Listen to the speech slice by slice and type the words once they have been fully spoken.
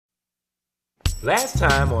Last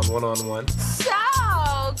time on OneOnOne. So,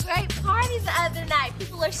 great party the other night.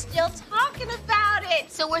 People are still talking about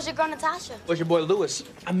it. So where's your girl, Natasha? Where's your boy, Lewis?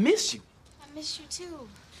 I miss you. I miss you, too.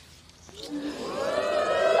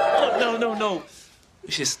 No.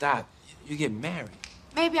 We should stop. You get married.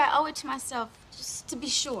 Maybe I owe it to myself, just to be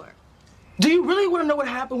sure. Do you really want to know what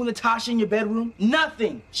happened with Natasha in your bedroom?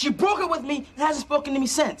 Nothing. She broke up with me and hasn't spoken to me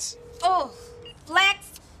since. Oh,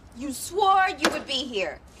 Flex, you swore you would be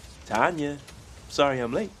here. Tanya, sorry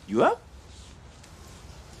I'm late. You up?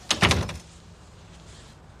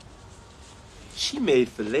 She made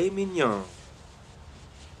filet mignon.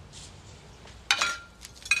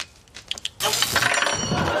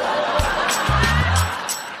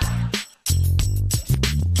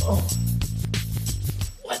 Oh.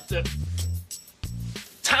 What the?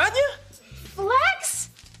 Tanya? Flex?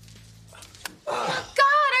 Oh, God,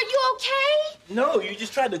 are you okay? No, you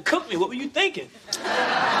just tried to cook me. What were you thinking?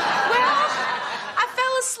 Well, I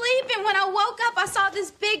fell asleep, and when I woke up, I saw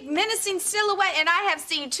this big, menacing silhouette, and I have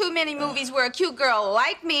seen too many movies where a cute girl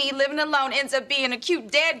like me, living alone, ends up being a cute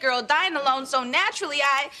dead girl dying alone, so naturally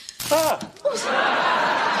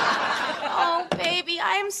Oh, baby,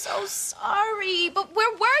 I am so sorry. But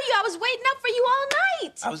where were you? I was waiting up for you all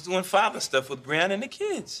night. I was doing father stuff with Breanna and the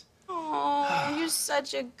kids. Oh, you're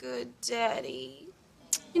such a good daddy.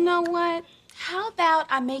 You know what? How about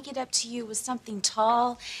I make it up to you with something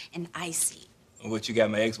tall and icy? What, you got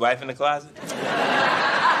my ex-wife in the closet? No,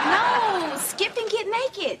 skip and get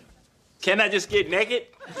naked. Can I just get naked?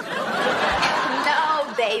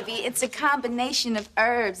 No, baby. It's a combination of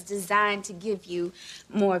herbs designed to give you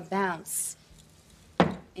more bounce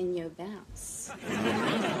in your bounce.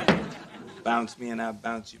 Bounce me and I'll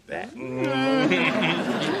bounce you back. Wait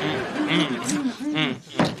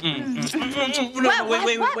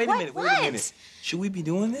a minute. Should we be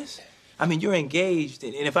doing this? I mean, you're engaged,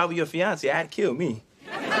 and if I were your fiance, I'd kill me.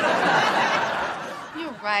 You're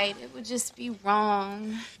right. It would just be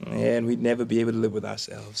wrong. And we'd never be able to live with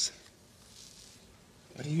ourselves.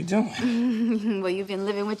 What are you doing? Well, you've been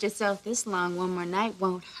living with yourself this long. One more night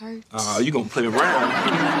won't hurt. Oh, you gonna play around.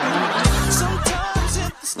 Sometimes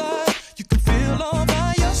in this life, you can feel all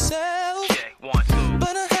by yourself. Check, 1, 2.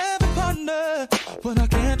 But I have a partner when I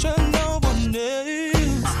can't trust no one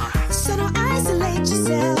else. So don't isolate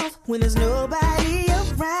yourself when there's nobody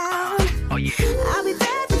around. Oh, yeah. I'll be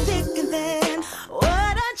there to thick and thin.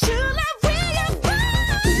 What a true love will you find?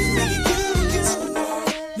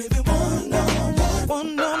 Maybe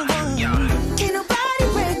one-on-one. Can't nobody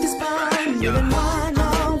break this bond. Living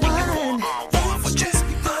one-on-one. Let's just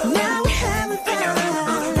be fun. Now we're having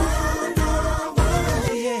fun.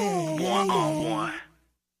 One-on-one.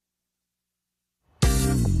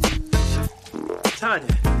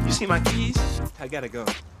 Tanya, you see my keys? I gotta go.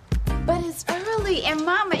 But it's early, and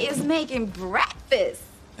Mama is making breakfast.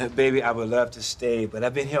 Baby, I would love to stay, but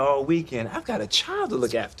I've been here all weekend. I've got a child to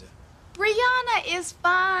look after. Brianna is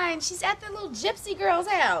fine. She's at the little gypsy girl's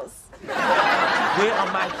house. Where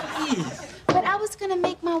are my keys? But I was gonna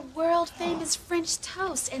make my world-famous French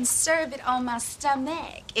toast and serve it on my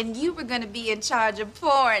stomach. And you were gonna be in charge of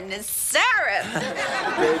pouring the syrup.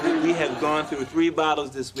 Baby, we have gone through 3 bottles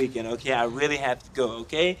this weekend, okay? I really have to go,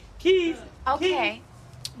 okay? Keys. Okay. Keys.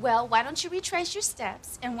 Well, why don't you retrace your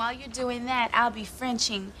steps? And while you're doing that, I'll be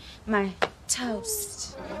Frenching my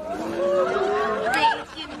toast. Think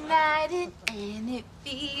united and it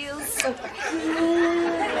feels so good.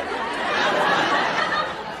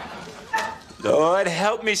 Lord,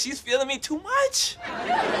 help me. She's feeling me too much.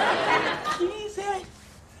 Keys at...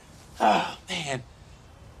 Oh, man.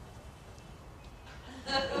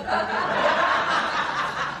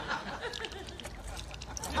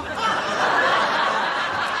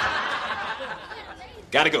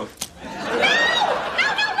 Gotta go.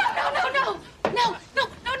 No.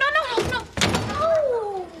 Don't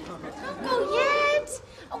go yet.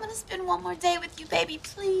 I want to spend one more day with you, baby,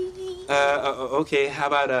 please. Okay, how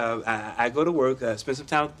about I go to work, spend some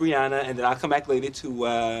time with Breanna, and then I'll come back later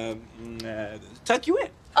to tuck you in.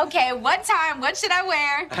 Okay, what time? What should I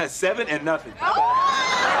wear? 7 and nothing. Oh!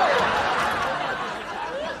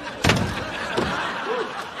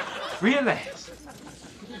 Relax.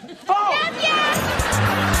 Oh! Yes!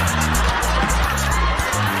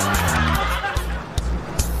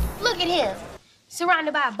 Look at him,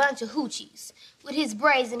 surrounded by a bunch of hoochies, with his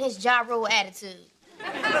braids and his gyro attitude.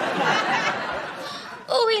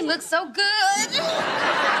 Oh, he looks so good. So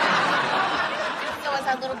is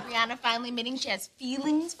our little Breanna finally admitting she has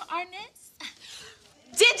feelings for Arnaz?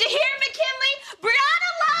 Did you hear, McKinley? Breanna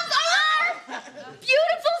loves our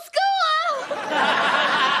beautiful school.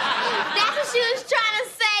 That's what she was trying to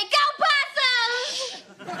say. Go Possums!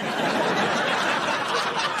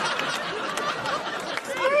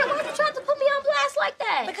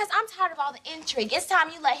 all the intrigue. It's time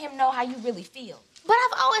you let him know how you really feel. But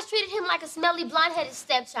I've always treated him like a smelly, blonde-headed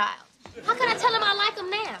stepchild. How can I tell him I like him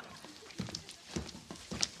now?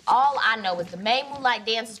 All I know is the May Moonlight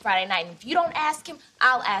Dance is Friday night, and if you don't ask him,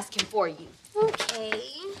 I'll ask him for you. Okay.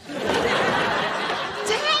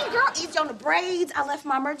 Dang, girl, easy on the braids. I left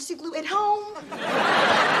my emergency glue at home.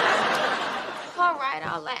 All right,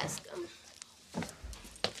 I'll ask him.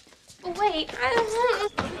 But wait,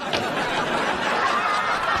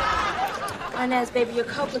 Arnaz, baby, your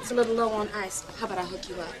Coke looks a little low on ice. How about I hook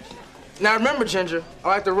you up? Now remember, Ginger, I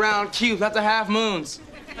like the round cubes, not the half moons.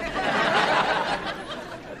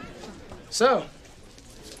 So,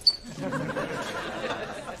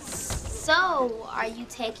 are you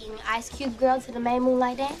taking Ice Cube Girl to the May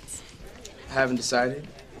Moonlight Dance? I haven't decided.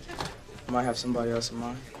 I might have somebody else in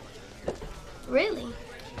mind. Really?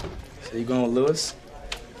 So you going with Lewis?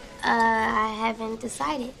 I haven't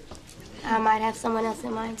decided. I might have someone else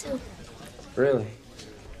in mind, too. Really?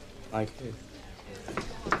 Like who?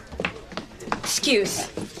 Excuse.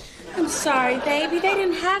 I'm sorry, baby. They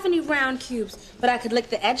didn't have any round cubes, but I could lick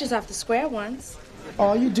the edges off the square ones.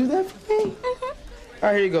 Oh, you do that for me? Mm-hmm. All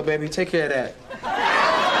right, here you go, baby. Take care of that.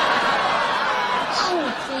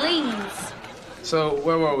 Oh, please. So,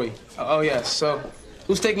 where were we? Oh, yes. So,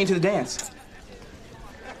 who's taking you to the dance?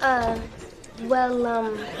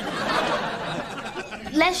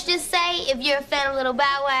 Let's just say if you're a fan of Little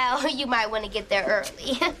Bow Wow, you might want to get there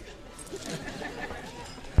early.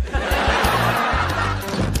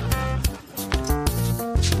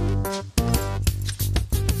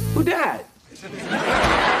 Who died?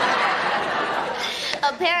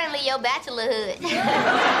 Apparently your bachelorhood.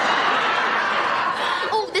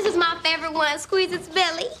 Oh, this is my favorite one. Squeeze its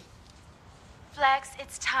belly. Flex,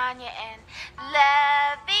 it's Tanya, and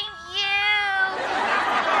loving you.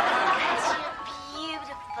 'Cause you're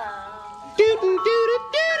beautiful.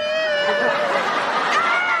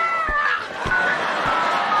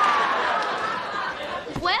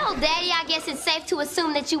 Well, Daddy, I guess it's safe to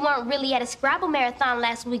assume that you weren't really at a Scrabble marathon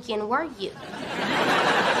last weekend, were you?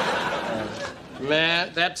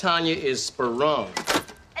 Man, that Tanya is sprung.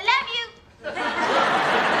 I love you.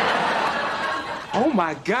 Oh,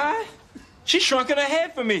 my God. She shrunk in her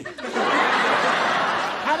head for me.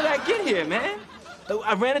 How did I get here, man?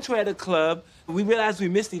 I ran into her at a club. We realized we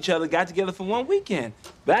missed each other, got together for one weekend.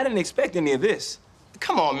 But I didn't expect any of this.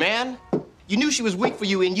 Come on, man. You knew she was weak for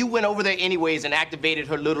you, and you went over there anyways and activated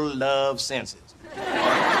her little love senses.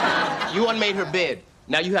 You unmade her bed.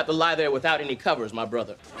 Now you have to lie there without any covers, my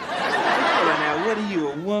brother. Now, what are you,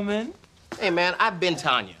 a woman? Hey, man, I've been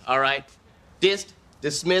Tanya, all right? Dissed,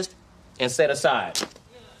 dismissed, and set aside.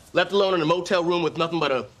 Left alone in a motel room with nothing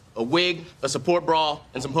but a wig, a support bra,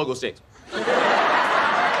 and some pogo sticks.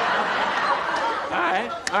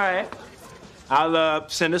 All right. I'll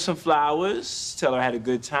send her some flowers, tell her I had a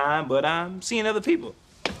good time, but I'm seeing other people.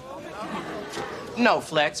 No,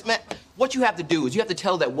 Flex, man. What you have to do is you have to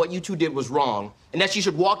tell her that what you two did was wrong, and that she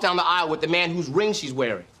should walk down the aisle with the man whose ring she's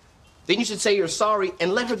wearing. Then you should say you're sorry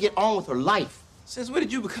and let her get on with her life. Since when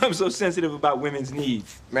did you become so sensitive about women's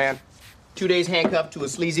needs? Man, 2 days handcuffed to a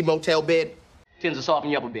sleazy motel bed tends to soften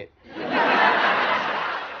you up a bit.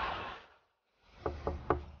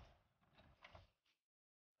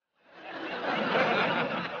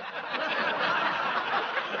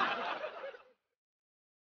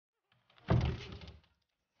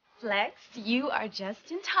 Flex, you are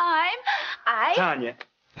just in time. Tanya,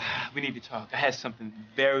 we need to talk. I have something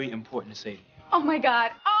very important to say to you. Oh, my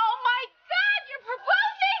God. Oh, my God, you're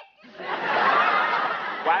proposing!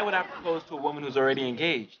 Why would I propose to a woman who's already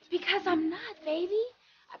engaged? Because I'm not, baby.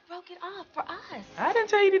 I broke it off for us. I didn't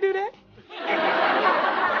tell you to do that.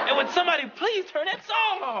 And would somebody please turn that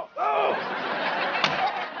song off?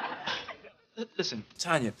 Oh. Listen,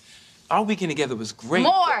 Tanya, our weekend together was great.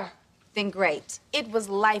 More than great. It was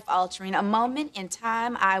life-altering, a moment in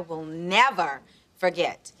time I will never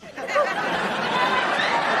forget.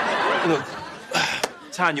 Look,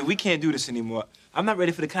 Tanya, we can't do this anymore. I'm not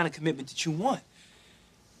ready for the kind of commitment that you want.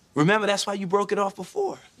 Remember, that's why you broke it off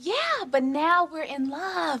before. Yeah, but now we're in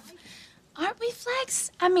love. Aren't we,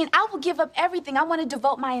 Flex? I mean, I will give up everything. I want to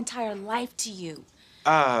devote my entire life to you.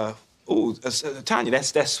 Tanya,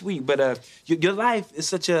 that's sweet, but your life is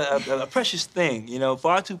such a precious thing, you know,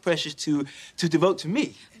 far too precious to devote to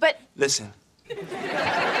me. But... Listen,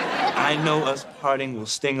 I know us parting will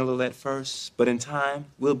sting a little at first, but in time,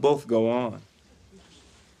 we'll both go on.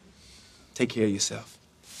 Take care of yourself.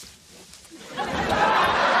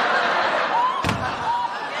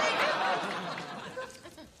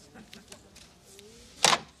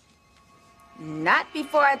 Not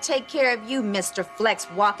before I take care of you, Mr. Flex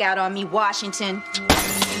Walk Out on Me, Washington.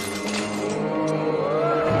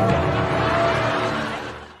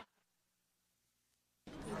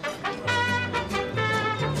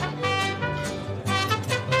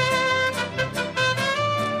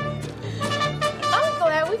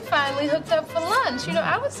 lunch. You know,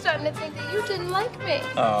 I was starting to think that you didn't like me.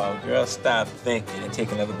 Oh, girl, stop thinking and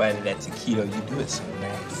take another bite of that taquito. You do it so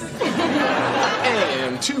nice.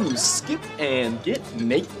 And to skip and get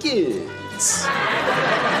naked.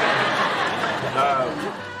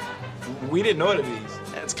 We didn't order these.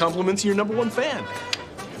 That's compliments to your #1 fan.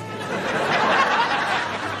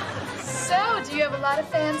 So, do you have a lot of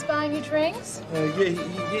fans buying you drinks?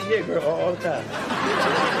 Yeah, girl, all the time.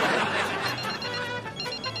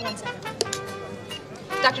 1 second.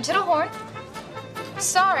 Dr. Tittlehorn?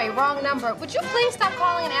 Sorry, wrong number. Would you please stop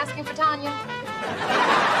calling and asking for Tanya?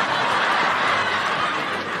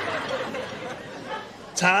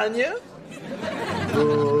 Tanya?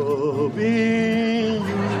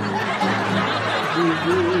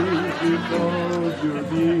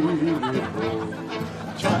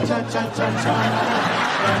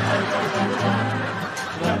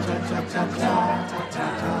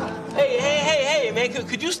 Hey, man,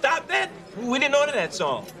 could you stop that? We didn't order that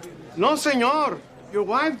song. No, senor. Your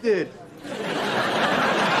wife did. Tanya?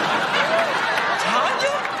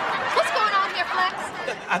 What's going on here, Flex?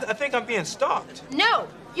 I think I'm being stalked. No,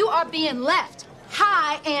 you are being left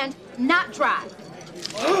high and not dry.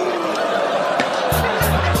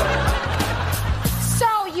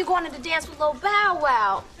 So, you wanted to dance with Lil Bow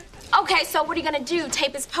Wow. Okay, so what are you gonna do?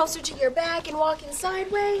 Tape his poster to your back and walk in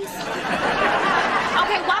sideways?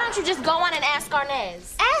 Okay, why don't you just go on and ask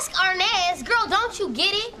Arnaz? Ask Arnaz. Girl, don't you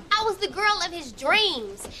get it? I was the girl of his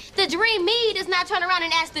dreams. The dream me does not turn around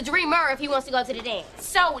and ask the dreamer if he wants to go to the dance.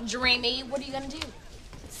 So, Dreamy, what are you gonna do?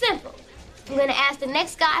 Simple. I'm gonna ask the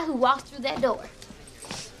next guy who walks through that door.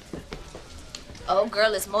 Oh,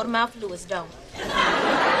 girl, it's Motormouth Lewis, though.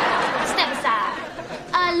 Step aside.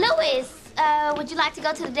 Louis, would you like to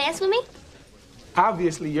go to the dance with me?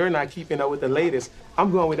 Obviously, you're not keeping up with the latest. I'm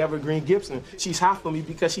going with Evergreen Gibson. She's hot for me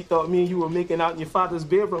because she thought me and you were making out in your father's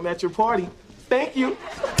bedroom at your party. Thank you.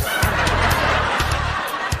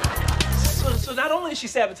 So not only is she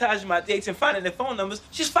sabotaging my dates and finding their phone numbers,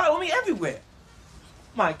 she's following me everywhere.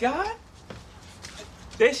 My God.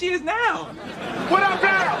 There she is now. What up,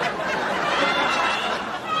 girl?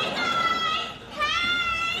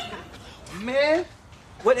 Man,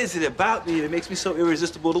 what is it about me that makes me so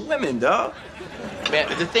irresistible to women, dog? Man,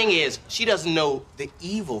 the thing is, she doesn't know the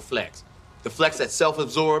evil Flex. The Flex that's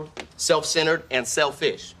self-absorbed, self-centered, and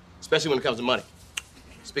selfish. Especially when it comes to money.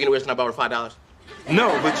 Speaking of which, can I borrow $5? No,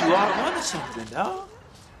 but you are onto something, dog.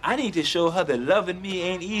 I need to show her that loving me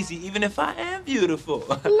ain't easy, even if I am beautiful.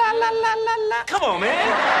 La, la, la, la, la. Come on, man.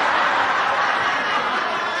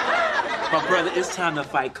 My brother, it's time to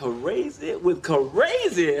fight crazy with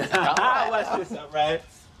crazy. Watch this, all right?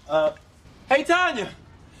 Hey, Tanya,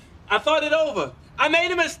 I thought it over. I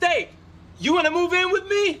made a mistake. You want to move in with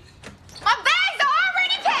me? My bags are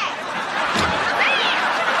already packed!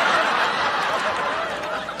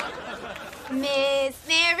 Miss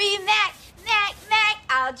Mary Mac,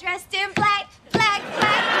 all dressed in black, black,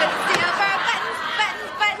 black, with silver buttons,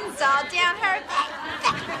 buttons, buttons all down her back.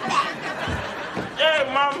 Hey,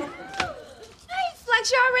 Mama. Hey,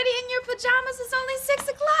 Flex, you're already in your pajamas. It's only 6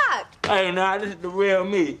 o'clock. Hey, nah, this is the real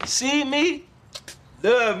me. See me?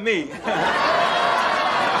 Love me.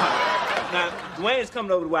 Now, Duane's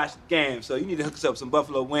coming over to watch the game, so you need to hook us up some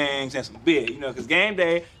buffalo wings and some beer, you know, because game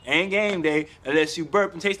day ain't game day unless you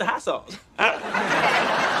burp and taste the hot sauce.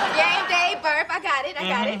 Game day, burp. I got it.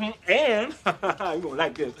 And, you're going to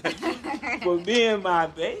like this. For being my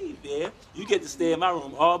baby, you get to stay in my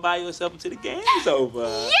room all by yourself until the game's over.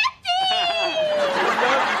 Yippee!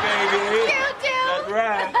 Love you, baby. You do. That's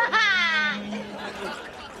right.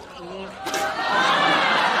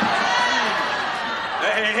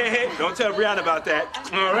 Hey, don't tell Breanna about that.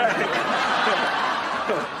 All right.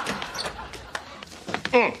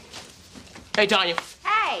 Hey, Tanya.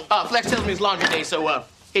 Hey. Flex tells me it's laundry day, so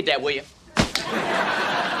hit that, will you?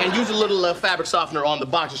 And use a little fabric softener on the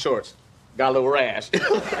boxer shorts. Got a little rash.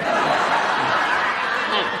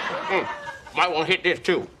 Might want to hit this,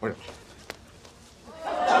 too.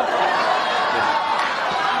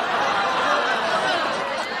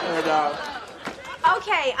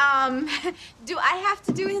 Okay, do I have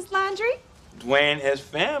to do his laundry? Duane is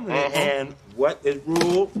family, and what is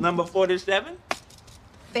rule number 47?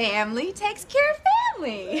 Family takes care of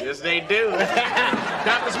family. Yes, they do.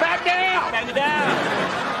 Got the smack down. Smack it down.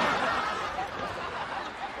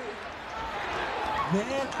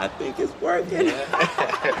 Man, I think it's working.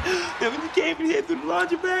 And when you came in here through the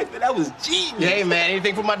laundry bag, man, that was genius. Hey, man,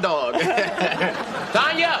 anything for my dog.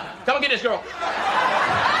 Tanya, come and get this girl.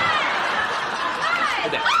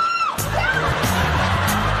 Get that.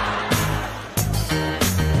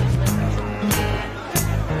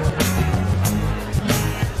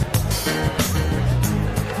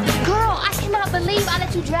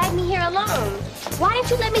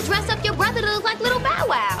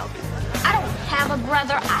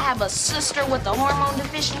 brother. I have a sister with a hormone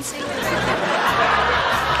deficiency.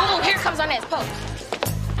 Oh, here comes Arnaz. Poke.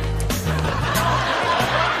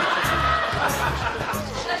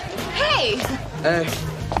 Hey. Hey.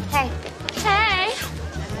 Hey. Hey.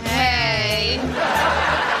 Hey.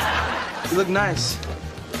 You look nice.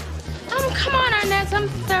 Come on, Arnaz, I'm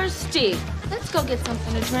thirsty. Let's go get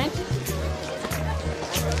something to drink.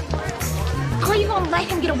 Are you gonna let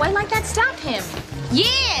him get away like that? Stop him.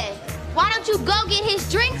 Yeah. Why don't you go get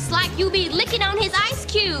his drinks like you be licking on his ice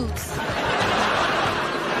cubes?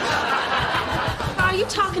 Are you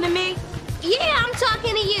talking to me? Yeah, I'm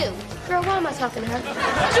talking to you. Girl, why am I talking to her?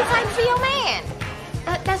 You're fighting for your man.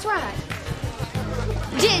 That's right.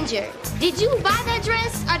 Ginger, did you buy that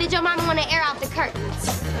dress or did your mama want to air out the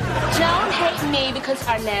curtains? Don't hate me because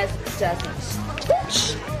Arnaz doesn't.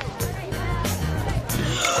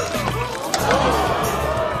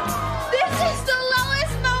 This is the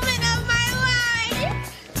lowest moment of my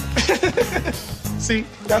life. See,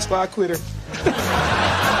 that's why I quit her.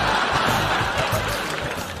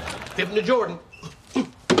 Pippin to Jordan.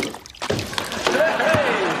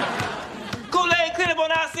 Hey! Kool-Aid clean up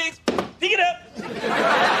on our 6. Pick it up.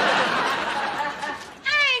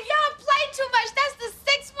 Hey, y'all play too much. That's the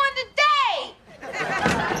 6th one today.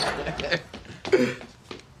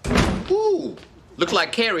 Ooh, looks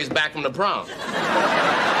like Carrie's back from the prom.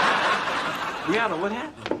 Breanna, what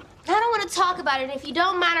happened? I don't want to talk about it. If you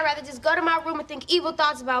don't mind, I'd rather just go to my room and think evil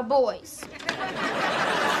thoughts about boys.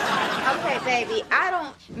 Okay, baby, I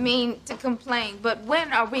don't mean to complain, but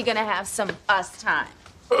when are we gonna have some us time?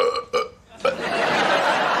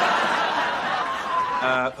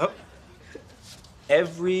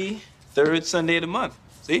 Every 3rd Sunday of the month.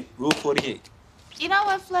 See? Rule 48. You know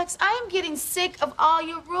what, Flex? I am getting sick of all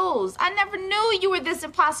your rules. I never knew you were this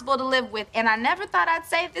impossible to live with, and I never thought I'd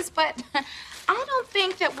say this, but I don't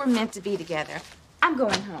think that we're meant to be together. I'm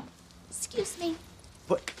going home. Excuse me.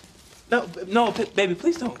 What? No, baby,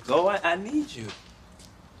 please don't go. I need you.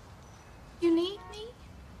 You need me?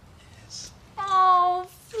 Yes. Oh,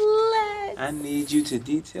 Flex. I need you to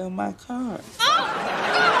detail my car.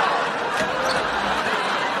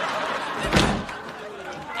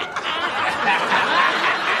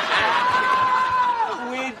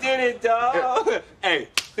 We did it, dog. Hey,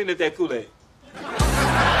 clean up that Kool-Aid.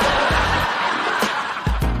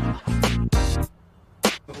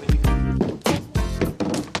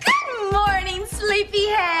 Good morning,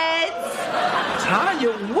 sleepyheads.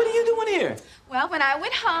 Tanya, what are you doing here? Well, when I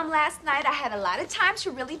went home last night, I had a lot of time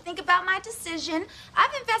to really think about my decision.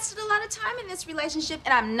 I've invested a lot of time in this relationship,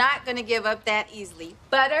 and I'm not going to give up that easily.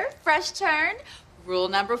 Butter, fresh turned. Rule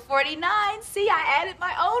number 49. See, I added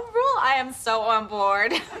my own rule. I am so on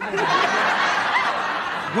board.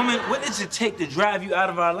 Woman, what does it take to drive you out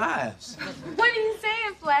of our lives? What are you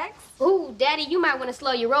saying, Flex? Ooh, Daddy, you might want to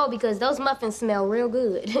slow your roll because those muffins smell real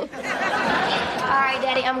good. All right,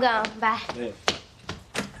 Daddy, I'm gone. Bye. Yeah.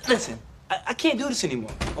 Listen, I can't do this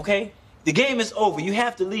anymore, okay? The game is over. You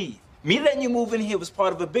have to leave. Me letting you move in here was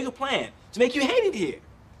part of a bigger plan to make you hate it here.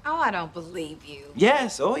 Oh, I don't believe you.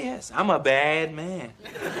 Yes, oh yes, I'm a bad man.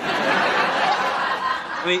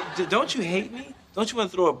 I mean, don't you hate me? Don't you want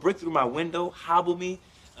to throw a brick through my window, hobble me,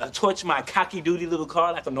 torch my cocky-duty little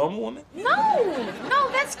car like a normal woman? No,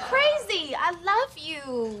 that's crazy. I love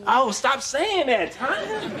you. Oh, stop saying that,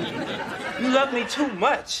 Tanya. You love me too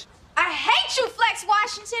much. I hate you, Flex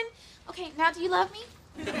Washington. Okay, now do you love me?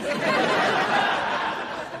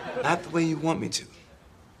 Not the way you want me to.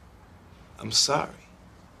 I'm sorry.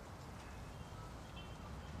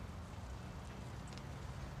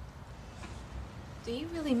 Do you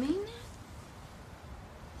really mean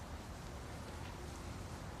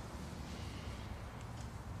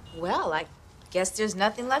that? Well, I guess there's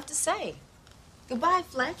nothing left to say. Goodbye,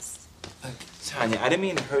 Flex. Tanya, I didn't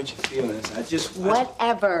mean to hurt your feelings. I just...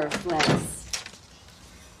 Whatever, Flex.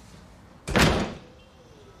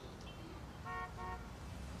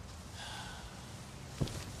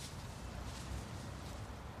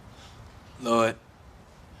 Lord,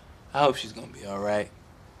 I hope she's gonna be all right.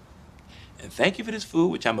 And thank you for this food,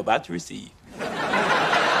 which I'm about to receive.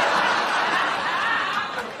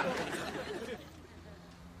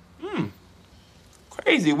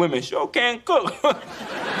 Crazy women sure can cook. Is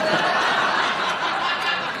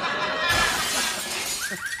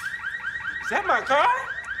that my car?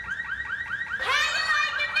 How you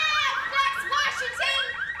like me now, Flex Washington?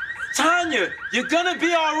 Tanya, you're gonna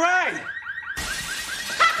be all right.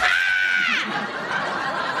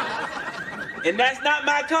 And that's not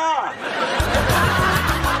my car.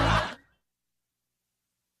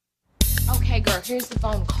 Okay, girl, here's the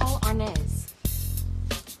phone. Call Arnaz.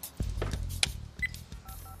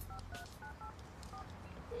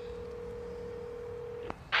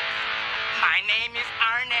 name is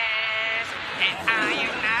Arnaz, and I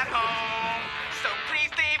am not home. So please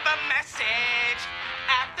leave a message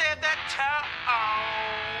after the tone.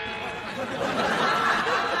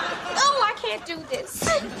 Oh, I can't do this.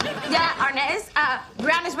 Yeah, Arnaz,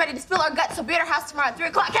 Breanna's ready to spill her guts, so be at her house tomorrow at 3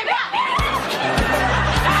 o'clock. Come out!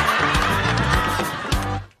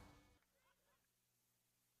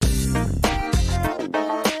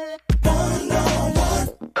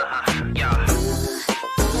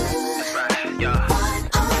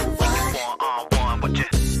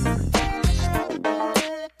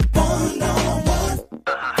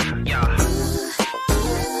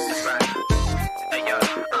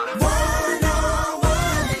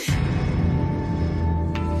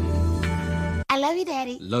 I love you,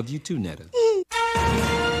 Daddy. Love you too, Netta.